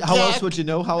else would you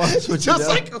know? How else would you know? Just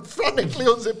like frantically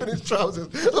unzipping his trousers.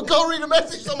 I'll go read a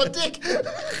message on my dick.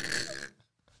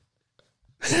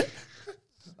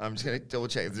 I'm just going to double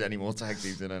check if there's any more tag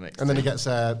teams in NXT. And then he gets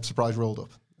surprise rolled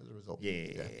up as a result.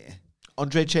 Yeah.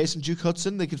 Andre Chase and Duke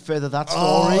Hudson, they could further that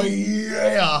story. Oh,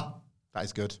 yeah. That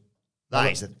is good.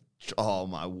 That is oh,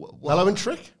 my. Mello and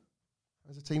Trick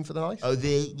as a team for the night. Oh,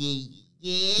 yeah.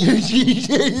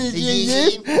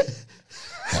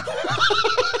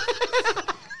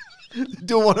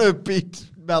 Don't want to beat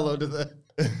Mello, do they?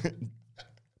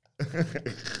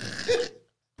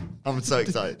 I'm so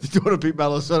excited. Don't want to beat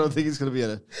Mello, so I don't think it's going to be in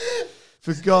it.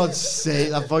 For God's sake,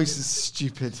 that voice is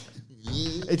stupid.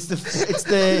 It's the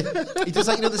he does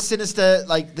like, you know, the sinister,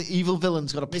 like the evil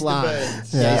villain's got a plan.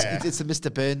 Burns. Yeah. It's the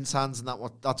Mr. Burns hands, and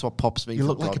that's what pops me. You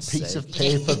look like a piece of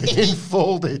paper being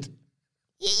folded.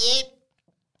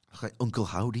 Look like Uncle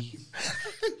Howdy.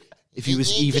 If he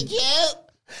was even,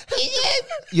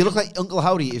 you look like Uncle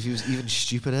Howdy if he was even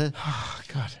stupider. Oh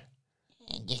God.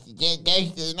 Just to get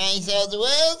ghost to the main side of the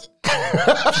world.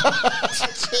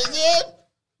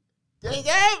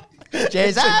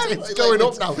 Jason, It's going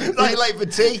up now. Like late for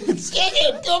tea. Get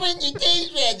him, come in, your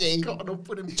tea's ready. Got up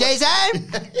with him. Jason.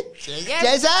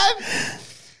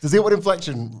 Does the upward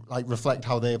inflection like reflect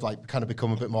how they've like kind of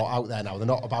become a bit more out there now? They're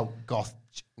not about goth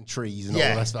and trees and all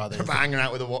the rest of it. About hanging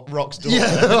out with a rock's daughter.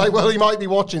 Yeah, like, well, he might be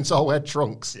watching, so I'll wear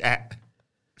trunks. Yeah.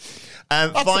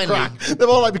 That's finally, the crack. They've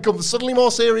all like become suddenly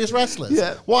more serious wrestlers.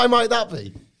 Yeah. Why might that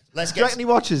be? let's Do you get. reckon he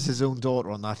watches his own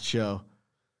daughter on that show?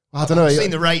 I don't know. I've seen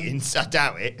the ratings. I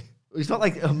doubt it. He's not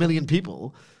like 1 million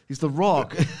people. He's The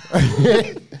Rock.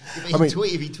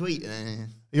 If he tweet.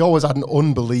 He always had an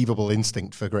unbelievable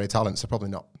instinct for great talent, so probably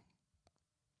not.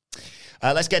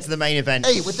 Let's get to the main event.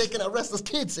 Hey, we're taking our restless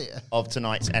kids here. Of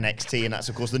tonight's NXT, and that's,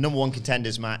 of course, the number one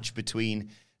contenders match between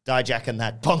Dijak and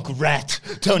that punk rat,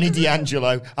 Tony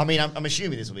D'Angelo. I mean, I'm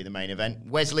assuming this will be the main event.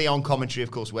 Wesley on commentary, of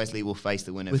course. Wesley will face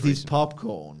the winner. With his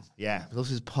popcorn. Yeah. He loves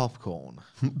his popcorn.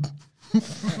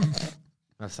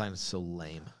 That sounds so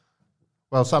lame.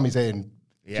 Well, Sami Zayn.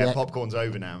 Yeah, popcorn's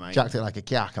over now, mate. Jacked it like a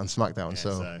yak on SmackDown, Yeah,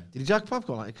 so. Did he jack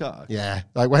popcorn like a car? Yeah,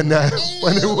 like when they won.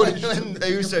 When the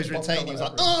Usos retained, he was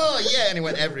like, oh, yeah, and he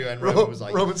went everywhere, and Roman was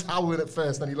like... Roman's howling at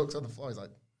first, then he looks on the floor, he's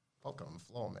like, popcorn on the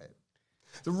floor, mate.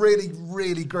 It's a really,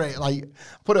 really great, like,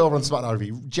 put it over on SmackDown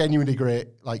review, genuinely great,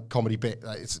 like, comedy bit,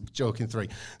 like, it's joking 3.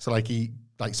 So, like,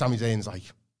 Sami Zayn's, like,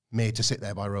 made to sit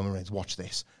there by Roman Reigns, watch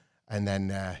this. And then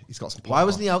he's got some popcorn. Why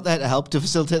wasn't he out there to help to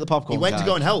facilitate the popcorn? He went to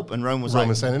go and help, and Roman was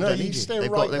saying, no, you stay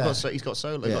right there. He's got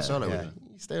Solo with him.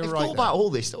 You stay They've right thought about all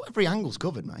this. Every angle's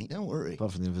covered, mate. Don't worry.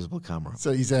 Apart from the invisible camera.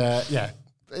 So he's,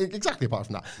 exactly apart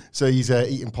from that. So he's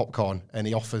eating popcorn, and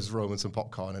he offers Roman some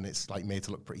popcorn, and it's like made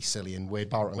to look pretty silly. And Wade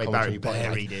Barrett on commentary,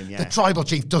 buried him, yeah. The tribal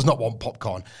chief does not want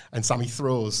popcorn, and Sammy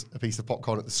throws a piece of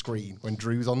popcorn at the screen when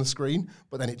Drew's on the screen,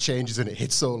 but then it changes and it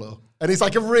hits Solo. And it's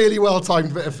like a really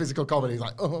well-timed bit of physical comedy. He's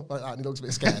like, oh, like that, and he looks a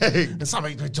bit scared. And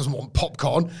Sammy doesn't want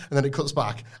popcorn, and then it cuts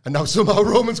back, and now somehow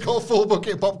Roman's got a full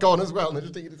bucket of popcorn as well, and they're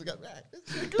just eating it together.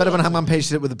 Better when Hangman Page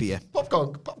did it with a beer.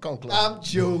 Popcorn club. I'm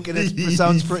joking. It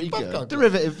sounds pretty good.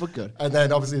 Derivative, but good. And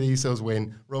then obviously the Usos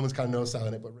win. Roman's kind of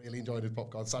no-selling it, but really enjoying his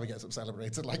popcorn. Sammy gets up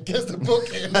celebrated, like gets the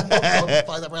bucket and popcorn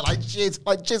flies everywhere like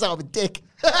jizz out of a dick.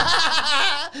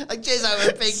 Like jizz out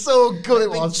of a big, so good it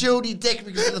was. Jody dick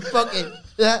because of the bucket.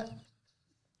 Yeah.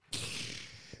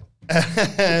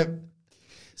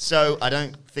 So I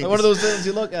don't think Like one of those things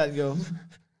you look at and go,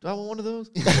 do I want one of those?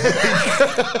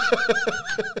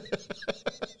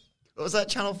 What was that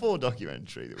Channel 4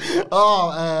 documentary that we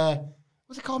watched?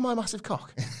 What's it called? My Massive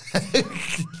Cock.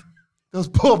 Those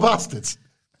poor bastards.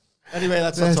 Anyway,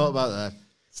 let's not talk about that.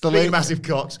 Speaking of massive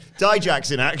cocks,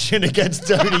 Dijak's in action against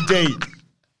Tony D.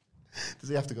 Does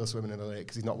he have to go swimming in a lake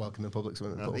because he's not welcome in public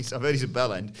swimming pool? I've heard he's a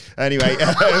bell end. Anyway.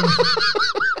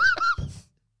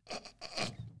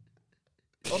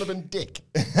 Donovan Dick.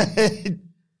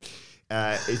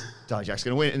 Dijak's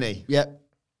going to win, isn't he? Yep.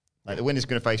 Like the winner's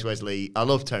going to face Wesley. I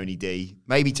love Tony D.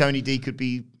 Maybe Tony D could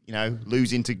be,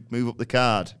 losing to move up the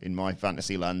card in my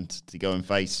fantasy land to go and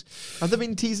face. Have there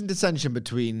been teasing dissension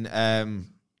between, I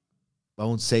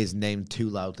won't say his name too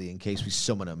loudly in case we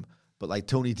summon him, but like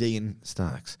Tony D and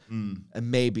Starks. And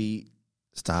maybe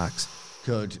Starks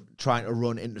could try to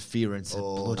run interference and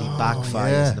bloody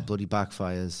backfires and the bloody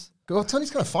backfires. God,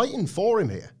 Tony's kind of fighting for him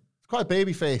here. It's quite a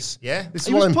baby face. Yeah.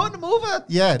 He was putting him over.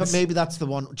 Yeah. But maybe that's the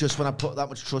one, just when I put that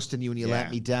much trust in you and you let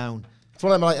me down. It's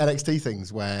one of them like NXT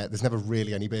things where there's never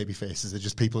really any baby faces. They're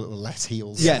just people that are less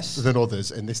heels than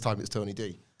others. And this time it's Tony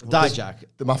D. Dijak.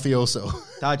 The mafioso.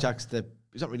 Dijak's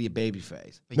he's not really a baby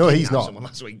face. He he's not. Someone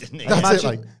last week, didn't he? That's it.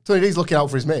 Like, Tony D's looking out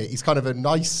for his mate. He's kind of a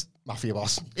nice mafia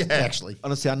boss, actually.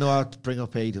 Honestly, I know how to bring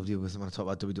up AEW because when I talk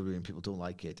about WWE and people don't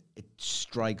like it, it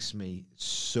strikes me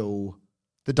so...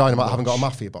 The Dynamite haven't got a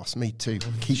mafia boss. Me too.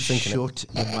 Keep thinking Shut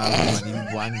your mouth, you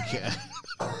wanker.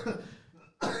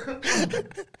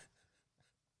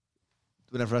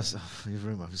 Whenever I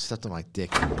stepped on my dick.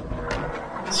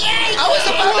 Yes! I was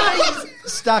about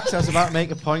Stacks, I was about to make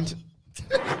a point.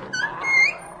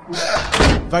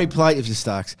 Very polite of you,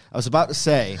 Stacks. I was about to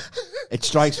say, it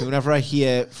strikes me whenever I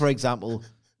hear, for example,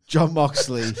 John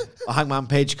Moxley or Hangman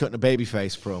Page cutting a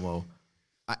babyface promo,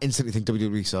 I instantly think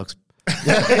WWE sucks.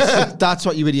 That's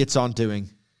what you idiots aren't doing.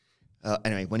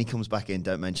 Anyway, when he comes back in,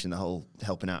 don't mention the whole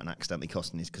helping out and accidentally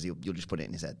costing his, because you'll just put it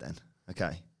in his head then.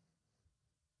 Okay.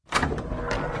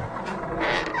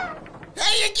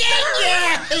 Hey again,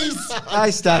 guys! Hi,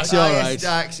 Stacks, you all right?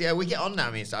 Stacks, yeah, we get on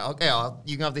now. It's like, okay,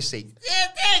 you can have this seat. Yeah,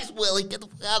 thanks, Willie. Get the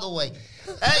fuck out of the way.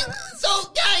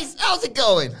 So, guys, how's it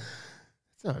going?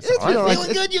 It's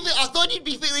Feeling good? I thought you'd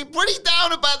be feeling pretty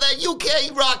down about that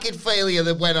UK rocket failure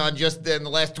that went on just in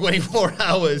the last 24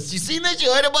 hours. You seen this?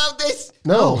 You heard about this?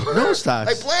 No,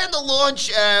 Stacks. They planned to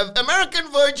launch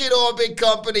American Virgin Orbit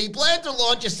Company, planned to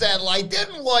launch a satellite,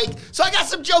 didn't work. So I got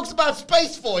some jokes about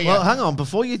space for you. Well, hang on.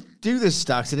 Before you do this,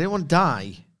 Stacks, did anyone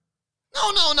die?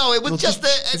 No. It was just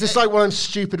Is this like one of them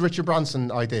stupid Richard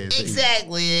Branson ideas?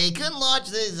 Exactly. He couldn't launch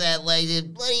this satellite. There's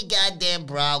bloody goddamn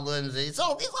problems. It's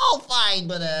all fine,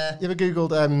 but You ever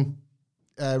Googled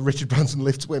Richard Branson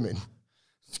lifts women?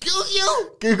 Excuse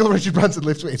you? Google Richard Branson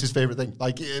lift weights. It's his favourite thing.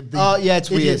 Like, it's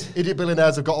weird. Idiot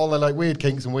billionaires have got all their like weird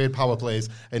kinks and weird power plays,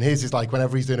 and his is like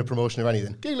whenever he's doing a promotion of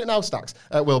anything. Google it now, Stacks.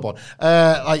 Wilborn.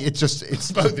 Like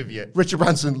it's Both of you. Richard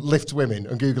Branson lifts women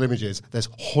on Google Images. There's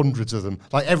hundreds of them.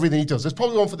 Like everything he does. There's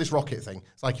probably one for this rocket thing.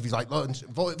 It's like if he's like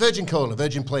Virgin Cola,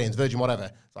 Virgin Planes, Virgin whatever.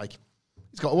 It's like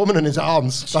he's got a woman in his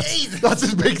arms. That's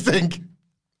his big thing.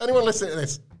 Anyone listening to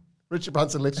this? Richard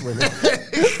Branson lifts women.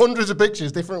 Hundreds of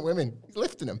pictures, different women. He's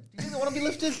lifting them. You think they want to be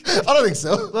lifted? I don't think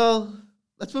so. Well,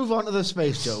 let's move on to the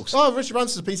space jokes. Oh, Richard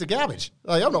Branson's a piece of garbage.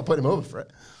 Like, I'm not putting him over for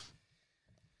it.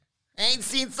 Ain't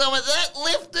seen some of that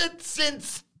lifted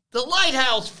since the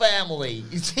Lighthouse family.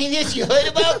 You seen this? You heard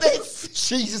about this?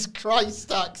 Jesus Christ,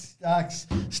 Stacks.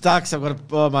 Stacks, I've got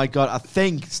to... Oh, my God. I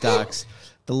think, Stacks,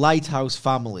 the Lighthouse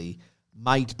family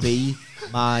might be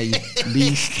my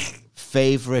least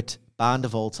favourite band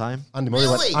of all time. Andy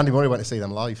Murray went to see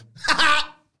them live.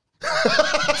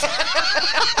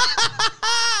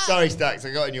 Sorry, Stacks,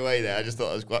 I got in your way there. I just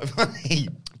thought it was quite funny.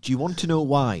 Do you want to know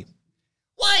why?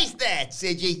 Why is that,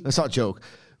 Siggy? That's not a joke.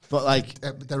 But, like...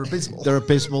 they're abysmal. They're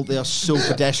abysmal. They are so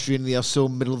pedestrian. They are so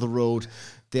middle of the road.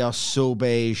 They are so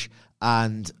beige.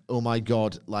 And, oh, my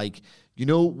God, like, you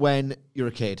know when you're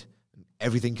a kid...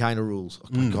 Everything kind of rules. Oh,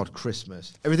 my God,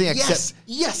 Christmas. Everything except...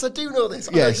 Yes, I do know this.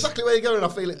 I know exactly where you're going. I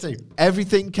feel it too.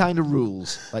 Everything kind of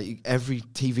rules. Like, every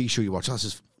TV show you watch, this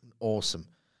is awesome.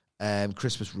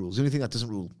 Christmas rules. The only thing that doesn't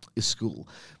rule is school.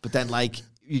 But then, like,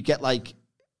 you get, like,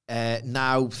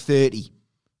 now 30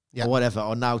 or whatever,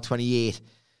 or now 28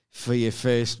 for your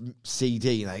first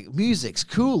CD. Like, music's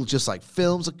cool. Just like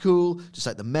films are cool. Just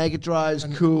like the Mega Drive's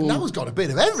cool. Now it's got a bit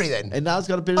of everything. And now it's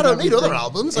got a bit of I don't everything. need other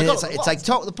albums. It's like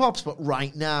Top of the Pops, but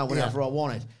right now, whenever I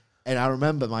want it. And I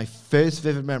remember my first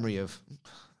vivid memory of,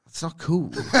 it's not cool.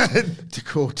 To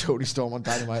quote Tony Storm on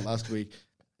Dynamite last week.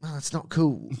 No, it's not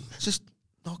cool. It's just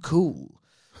not cool.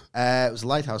 It was a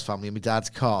Lighthouse family in my dad's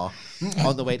car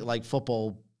on the way to like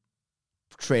football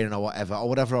training or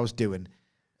whatever I was doing.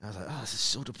 I was like, oh, this is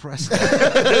so depressing.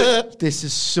 This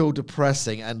is so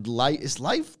depressing. And this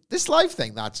life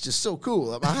thing, that's just so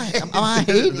cool. Am I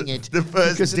hating it? The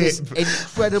first because of this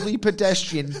incredibly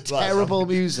pedestrian, terrible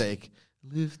music.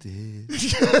 Lift it.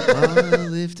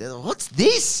 Lift it. What's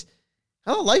this?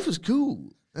 Oh, life was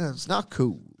cool. It's not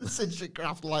cool. The centric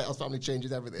graph, the Lighthouse family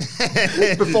changes everything.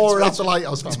 Before and after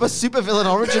Lighthouse family. It's my supervillain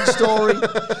origin story.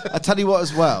 I tell you what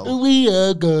as well. We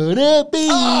are gonna be.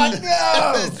 Oh,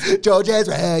 no! George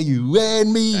Ezra, you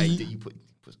and me. Hey, you put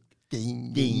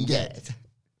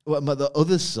What about the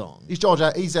other song? He's George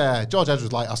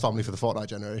Ezra's Lighthouse family for the Fortnite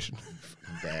generation.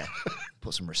 There.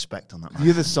 Put some respect on that, man. The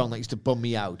other song that used to bum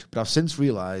me out, but I've since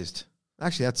realised,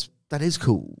 actually, that is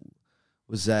cool,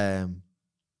 was it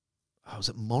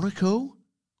Monaco?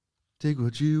 Take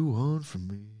what you want from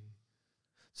me.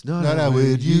 It's not how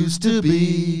it used to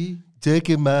be.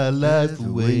 Taking my life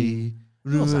away.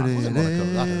 Ruining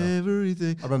Monaco?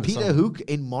 everything. I remember the Peter song. Hook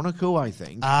in Monaco, I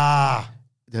think. Ah.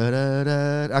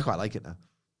 I quite like it now.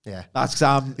 Yeah. That's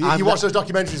because You watch those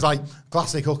documentaries like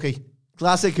Classic Hooky,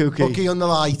 classic Hooky. Hooky on the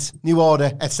Light, New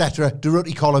Order, etc.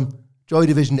 Durruti Column, Joy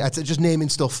Division, etc. Just naming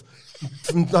stuff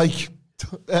from like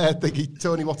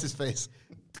Tony what's his face.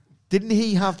 Didn't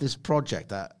he have this project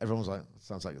that everyone was like,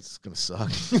 sounds like it's going to suck?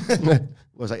 It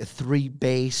was like a 3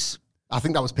 bass. I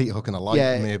think that was Peter Hook and a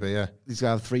Light, maybe, yeah. He's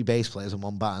going to have 3 bass players in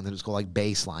one band, and it was called like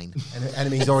Bassline.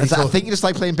 Enemy's already I think you just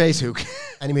like playing bass hook.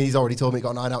 Enemy's already told me it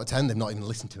got 9 out of 10. They've not even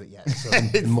listened to it yet, so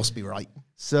it must be right.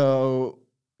 So,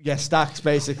 yeah, Stacks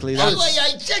basically. Anyway,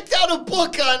 I checked out a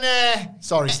book on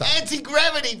Sorry, Stacks.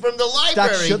 anti-gravity from the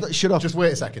library. Stacks, shut up. Just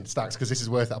wait a second, Stacks, because this is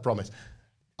worth it, I promise.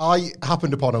 I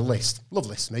happened upon a list. Love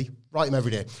lists, me. Write them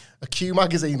every day. A Q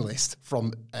magazine list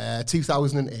from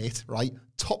 2008, right?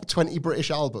 Top 20 British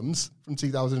albums from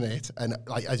 2008. And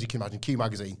like as you can imagine, Q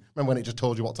magazine. Remember when it just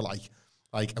told you what to like?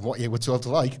 And what you were told to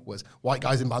like was white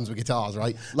guys in bands with guitars,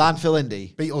 right? Landfill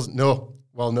Indie. Beatles, no.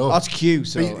 Well, no. That's Q,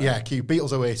 so... Q.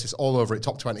 Beatles, Oasis, all over it.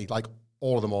 Top 20, like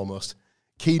all of them almost.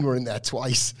 Keane were in there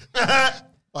twice.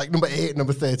 Like number 8,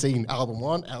 number 13. Album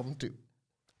 1, album 2.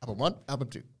 Album 1, album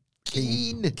 2.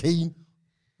 Keane.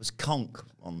 Was Conk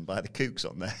on by the Kooks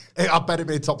on there? I bet it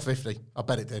made top 50. I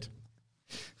bet it did.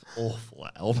 Awful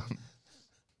album.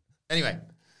 Anyway,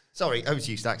 sorry, over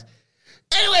to you, Stacks.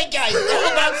 Anyway, guys,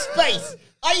 all about space.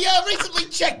 I recently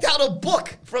checked out a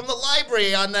book from the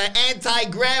library on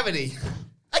anti-gravity.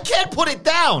 I can't put it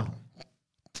down.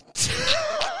 It's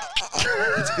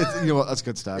good. You know what? That's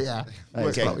good stuff. Yeah.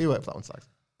 Okay. We work for that one, Stacks.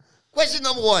 Question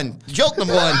number 1. Joke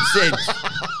number 1, Sid.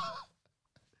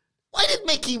 Why did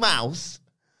Mickey Mouse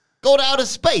go to outer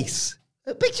space?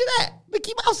 Picture that.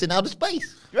 Mickey Mouse in outer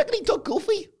space. You reckon he took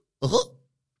Goofy? Uh-huh.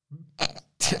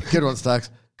 Good one, Stags.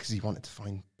 Because he wanted to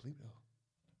find Pluto.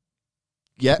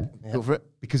 Yeah, go for it.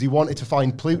 Because he wanted to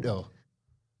find Pluto.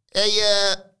 Hey,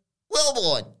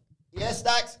 Wilborn. Yeah,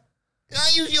 Stacks? Can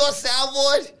I use your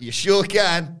soundboard? You sure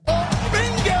can.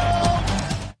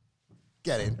 Bingo!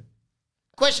 Get in.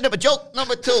 Question number, joke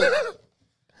number 2.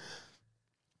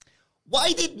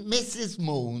 Why did Mrs.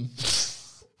 Moon...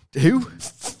 Who?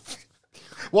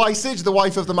 Why, Sidge, the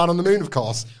wife of the man on the moon, of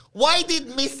course. Why did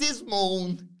Mrs.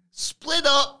 Moon split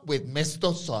up with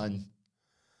Mr. Sun?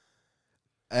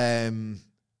 Was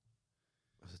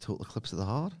it Total Eclipse of the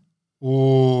Heart?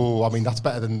 Oh, I mean, that's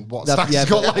better than what Stacks yeah, has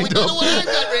got We lined don't know up. what I've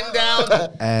got written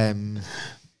down.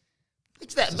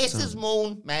 It's that Mrs.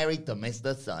 Moon married to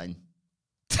Mr. Sun.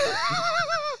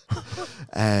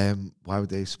 Why would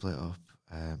they split up?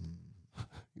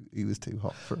 He was too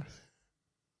hot for her.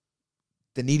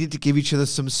 They needed to give each other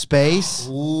some space.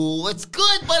 Ooh, it's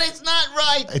good, but it's not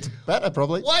right. It's better,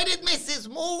 probably. Why did Mrs.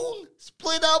 Moon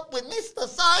split up with Mr.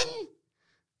 Sun?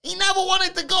 He never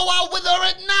wanted to go out with her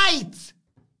at night.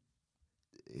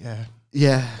 Yeah.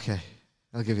 Yeah, okay.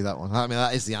 I'll give you that one. I mean,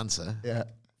 that is the answer. Yeah.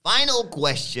 Final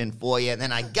question for you, and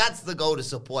then I got to go to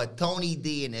support Tony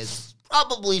D in his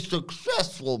probably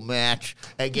successful match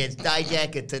against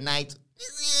Dijak tonight.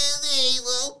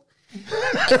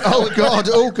 Oh, God.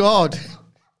 Oh, God.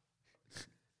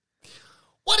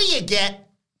 What do you get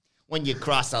when you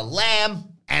cross a lamb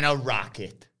and a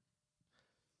rocket?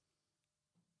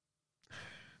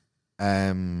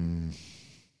 Is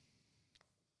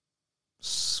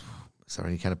there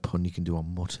any kind of pun you can do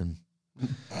on mutton?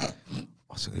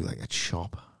 What's it like a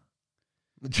chop?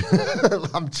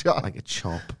 Lamb chop. Like a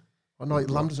chop. Oh, no,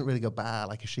 lamb doesn't really go bad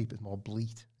like a sheep. It's more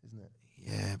bleat, isn't it?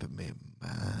 Yeah, but maybe...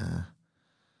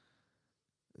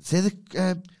 say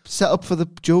the setup for the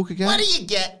joke again. What do you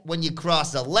get when you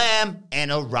cross a lamb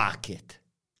and a rocket?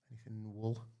 Anything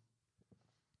wool.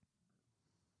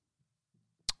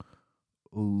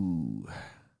 Ooh.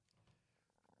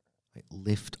 Like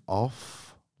lift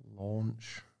off.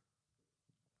 Launch.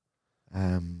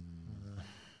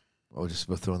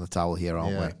 We're throwing the towel here,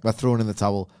 aren't Yeah. we? We're throwing in the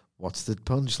towel. What's the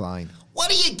punchline? What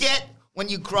do you get when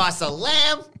you cross a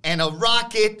lamb and a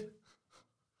rocket?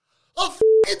 A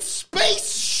f***ing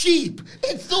space sheep.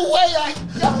 It's the way I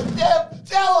goddamn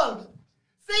tell him.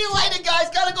 See you later, guys.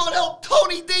 Gotta go and help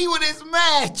Tony D with his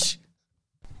match.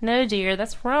 No, dear,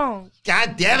 that's wrong.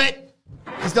 God damn it.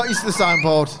 He's not used to the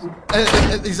soundboard.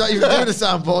 He's not even doing the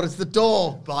soundboard. It's the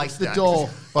door. Bye, It's the Stax. door.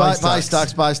 Bye, Bye,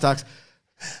 Stax. Stax. Bye, Stax.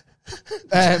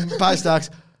 Bye, Stax.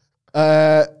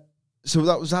 So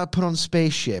that was that put on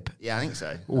spaceship. Yeah, I think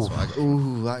so. That's what I got.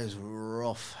 Ooh, that is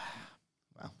rough.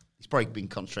 Well, he's probably been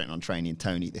concentrating on training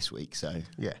Tony this week, so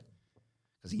Yeah.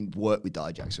 because he worked with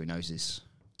Dijak, so he knows his.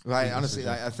 Right, honestly,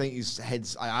 I think his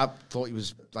head's... I thought he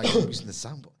was like using the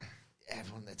soundboard.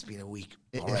 Everyone, it's been a week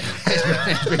already.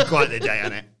 It's been quite the day,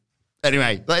 hasn't it?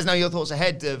 Anyway, let us know your thoughts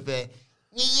ahead of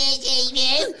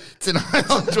tonight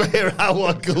on Twitter at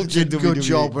What Culture Good WWE.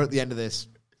 job. We're at the end of this.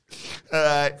 All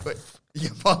right, but you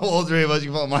can follow all three of us. You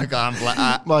can follow Michael Hamflett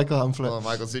at Michael Hamflett. follow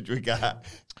Michael Sidgwick at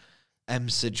M.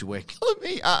 Sidgwick. follow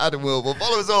me at Adam Wilbur.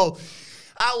 Follow us all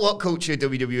at What Culture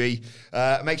WWE.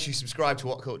 Make sure you subscribe to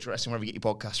What Culture Wrestling wherever you get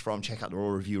your podcast from. Check out the Raw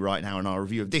review right now, and our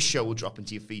review of this show will drop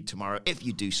into your feed tomorrow if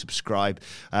you do subscribe.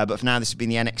 But for now, this has been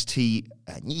the NXT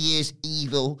New Year's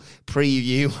Evil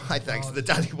preview. My thanks to the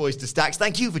Daddy Boys to Stacks.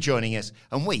 Thank you for joining us,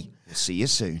 and we will see you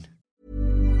soon.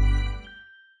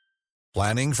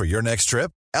 Planning for your next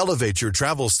trip? Elevate your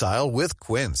travel style with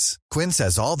Quince. Quince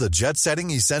has all the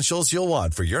jet-setting essentials you'll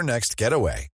want for your next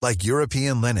getaway, like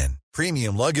European linen,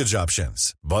 premium luggage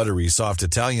options, buttery soft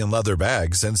Italian leather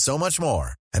bags, and so much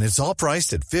more. And it's all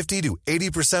priced at 50 to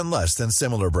 80% less than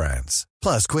similar brands.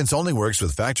 Plus, Quince only works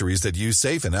with factories that use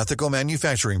safe and ethical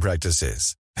manufacturing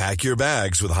practices. Pack your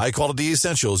bags with high-quality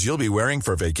essentials you'll be wearing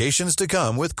for vacations to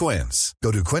come with Quince.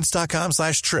 Go to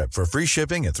quince.com/trip for free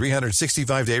shipping and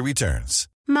 365-day returns.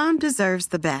 Mom deserves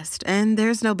the best, and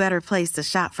there's no better place to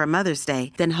shop for Mother's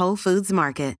Day than Whole Foods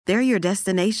Market. They're your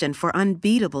destination for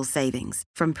unbeatable savings,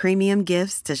 from premium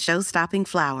gifts to show-stopping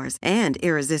flowers and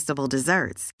irresistible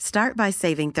desserts. Start by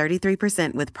saving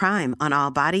 33% with Prime on all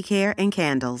body care and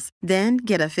candles. Then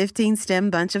get a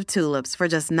 15-stem bunch of tulips for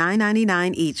just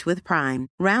 $9.99 each with Prime.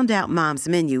 Round out Mom's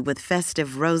menu with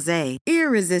festive rosé,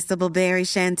 irresistible berry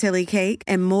chantilly cake,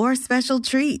 and more special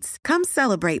treats. Come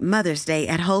celebrate Mother's Day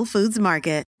at Whole Foods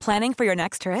Market. Planning for your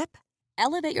next trip?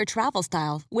 Elevate your travel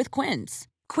style with Quince.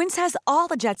 Quince has all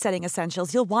the jet-setting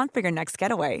essentials you'll want for your next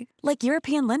getaway, like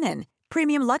European linen,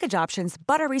 premium luggage options,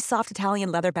 buttery soft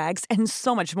Italian leather bags, and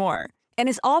so much more. And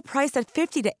is all priced at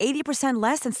 50 to 80%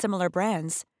 less than similar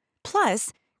brands. Plus,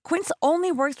 Quince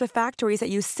only works with factories that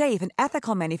use safe and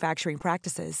ethical manufacturing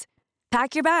practices.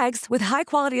 Pack your bags with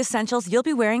high-quality essentials you'll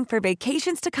be wearing for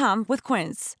vacations to come with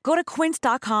Quince. Go to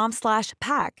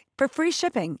quince.com/pack for free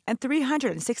shipping and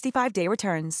 365-day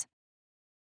returns.